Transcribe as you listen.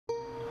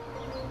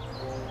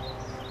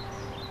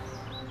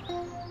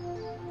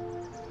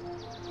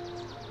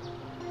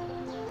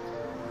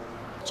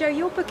Jo,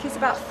 your book is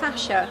about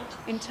fascia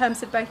in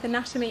terms of both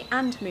anatomy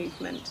and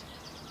movement.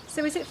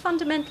 So is it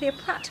fundamentally a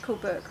practical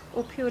book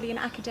or purely an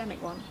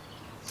academic one?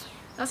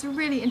 That's a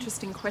really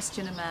interesting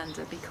question,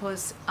 Amanda,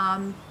 because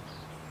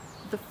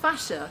the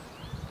fascia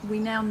we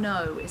now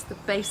know is the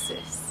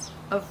basis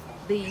of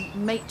the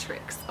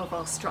matrix of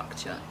our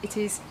structure. It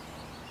is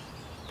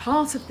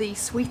part of the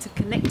suite of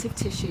connective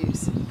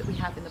tissues that we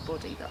have in the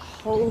body that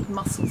hold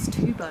muscles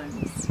to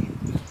bones.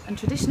 And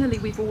traditionally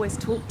we've always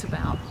talked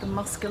about the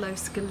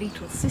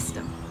musculoskeletal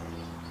system,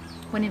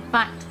 when in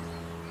fact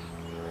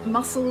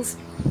muscles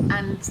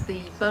and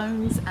the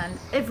bones and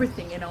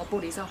everything in our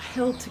bodies are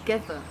held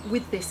together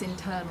with this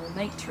internal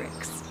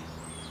matrix.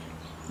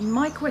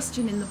 My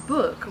question in the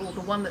book, or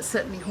the one that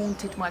certainly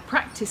haunted my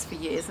practice for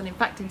years and in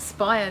fact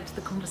inspired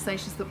the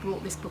conversations that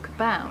brought this book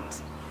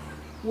about,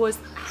 was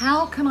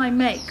how can I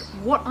make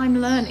what I'm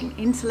learning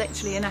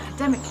intellectually and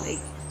academically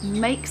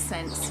make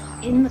sense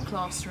in the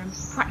classroom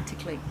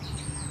practically?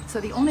 So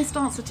the honest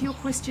answer to your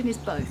question is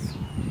both.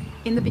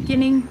 In the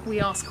beginning, we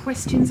ask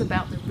questions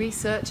about the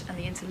research and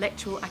the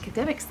intellectual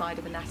academic side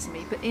of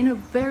anatomy, but in a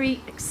very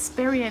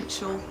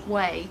experiential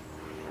way.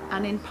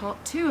 And in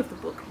part 2 of the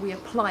book, we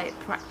apply it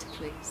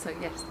practically. So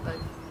yes,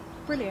 both.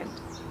 Brilliant.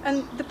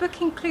 And the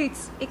book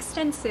includes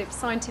extensive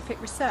scientific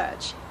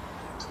research.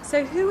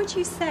 So who would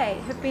you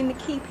say have been the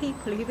key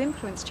people who've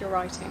influenced your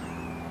writing?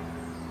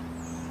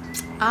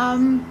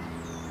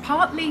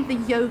 Partly the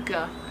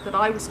yoga that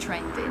I was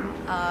trained in,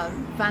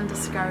 Vanda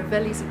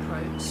Scaravelli's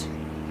approach,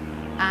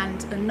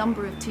 and a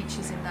number of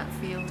teachers in that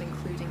field,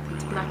 including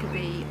Peter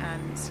Blackaby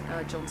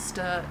and John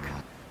Stirk.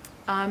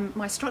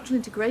 My structural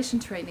integration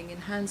training in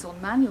hands-on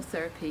manual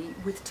therapy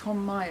with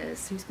Tom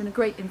Myers, who's been a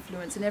great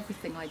influence in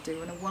everything I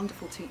do and a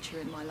wonderful teacher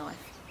in my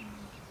life.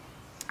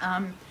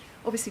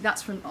 Obviously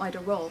that's from Ida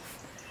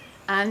Rolf,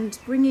 and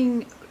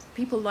bringing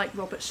people like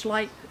Robert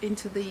Schleip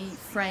into the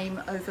frame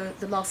over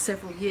the last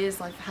several years.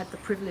 I've had the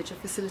privilege of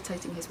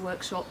facilitating his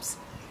workshops.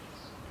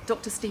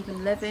 Dr.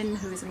 Stephen Levin,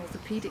 who is an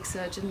orthopaedic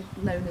surgeon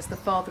known as the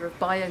father of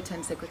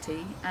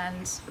biotensegrity,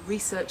 and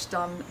research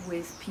done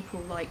with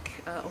people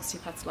like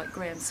osteopaths like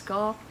Graham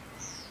Scarr,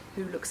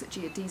 who looks at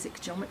geodesic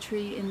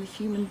geometry in the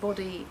human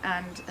body,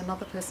 and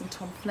another person,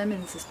 Tom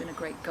Flemings, has been a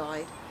great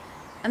guide.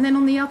 And then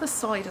on the other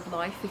side of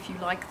life, if you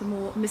like, the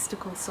more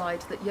mystical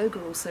side that yoga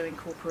also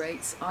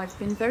incorporates, I've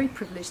been very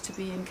privileged to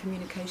be in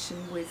communication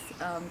with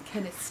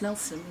Kenneth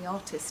Snelson, the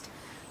artist,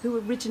 who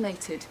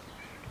originated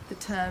the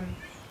term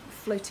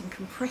floating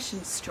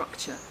compression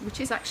structure, which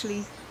is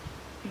actually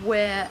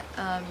where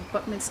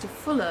Buckminster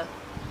Fuller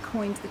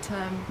coined the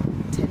term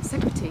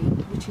tensegrity,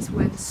 which is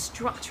where the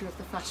structure of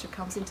the fascia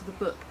comes into the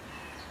book.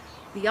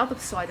 The other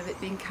side of it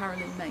being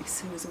Carolyn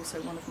Mace, who was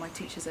also one of my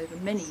teachers over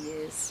many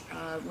years,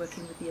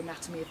 working with the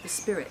anatomy of the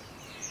spirit.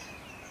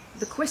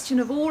 The question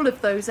of all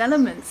of those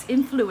elements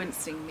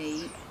influencing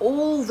me,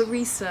 all the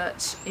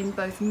research in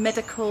both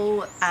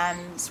medical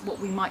and what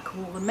we might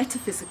call the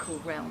metaphysical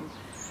realm,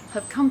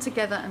 have come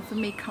together and for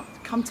me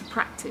come to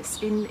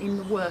practice in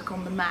the work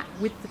on the mat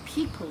with the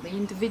people, the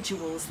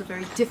individuals, the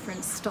very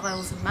different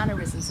styles and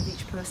mannerisms of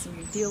each person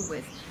we deal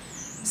with.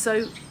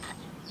 So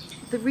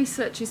the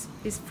research is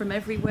from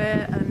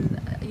everywhere,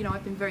 and you know,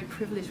 I've been very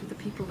privileged with the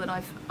people that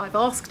I've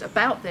asked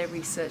about their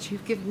research,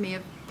 who've given me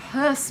a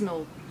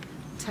personal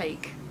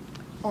take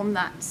on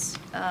that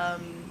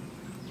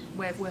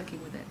way of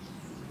working with it.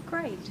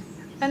 Great.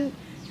 And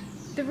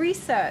the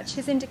research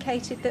has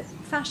indicated that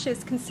fascia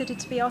is considered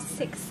to be our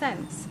sixth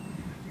sense.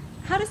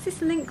 How does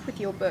this link with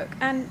your book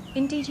and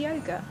indeed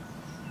yoga?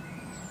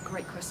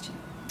 Great question.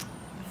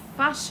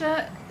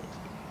 Fascia,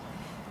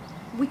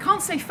 we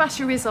can't say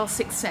fascia is our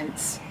sixth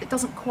sense. It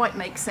doesn't quite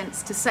make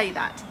sense to say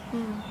that.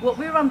 What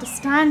we're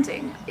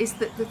understanding is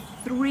that the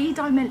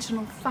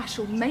three-dimensional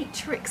fascial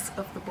matrix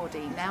of the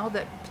body, now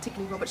that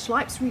particularly Robert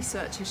Schleip's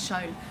research has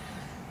shown,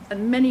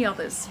 and many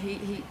others,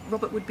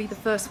 Robert would be the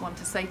first one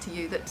to say to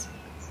you that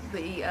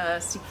the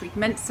Siegfried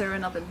Mentzer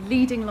and other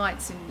leading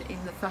lights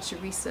in the fascia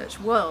research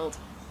world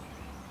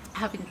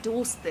have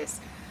endorsed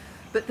this.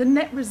 But the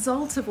net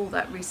result of all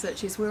that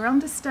research is we're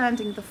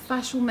understanding the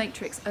fascial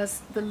matrix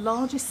as the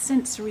largest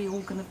sensory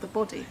organ of the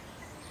body.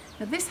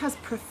 Now this has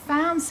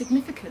profound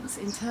significance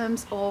in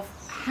terms of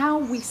how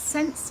we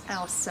sense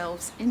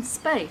ourselves in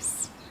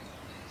space.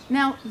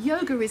 Now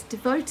yoga is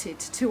devoted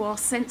to our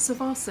sense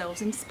of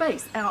ourselves in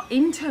space, our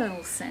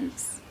internal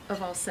sense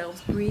of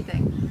ourselves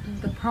breathing,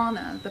 the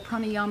prana, the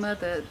pranayama,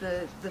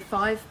 the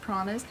 5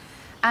 pranas,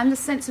 and the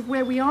sense of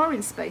where we are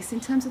in space in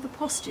terms of the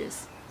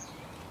postures.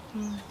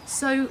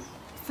 So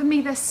for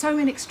me they're so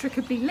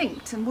inextricably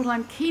linked, and what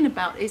I'm keen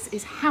about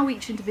is how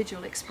each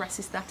individual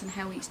expresses that and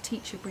how each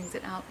teacher brings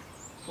it out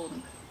for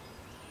them.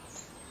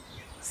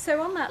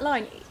 So on that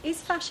line,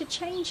 is fascia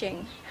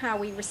changing how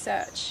we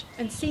research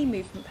and see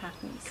movement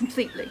patterns?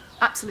 Completely,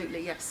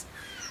 absolutely, yes.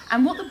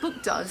 And what the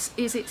book does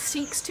is it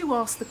seeks to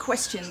ask the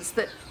questions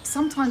that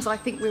sometimes I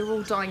think we're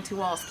all dying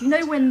to ask. You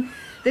know, when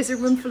there's a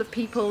room full of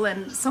people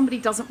and somebody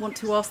doesn't want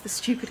to ask the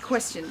stupid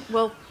question?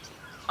 Well,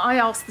 I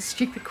ask the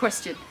stupid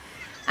question.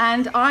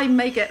 And I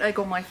may get egg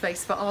on my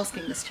face for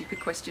asking the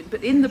stupid question,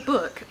 but in the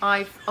book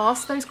I've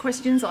asked those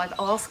questions, I've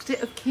asked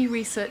it of key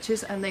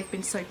researchers, and they've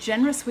been so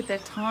generous with their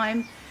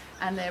time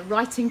and they're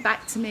writing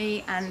back to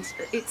me, and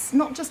it's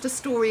not just a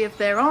story of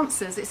their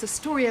answers, it's a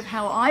story of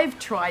how I've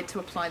tried to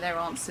apply their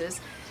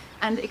answers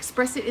and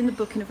express it in the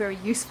book in a very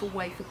useful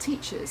way for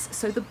teachers.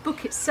 So the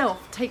book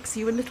itself takes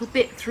you a little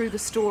bit through the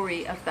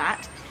story of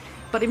that,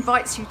 but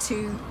invites you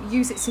to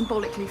use it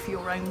symbolically for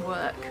your own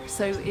work.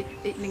 So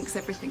it links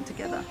everything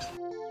together.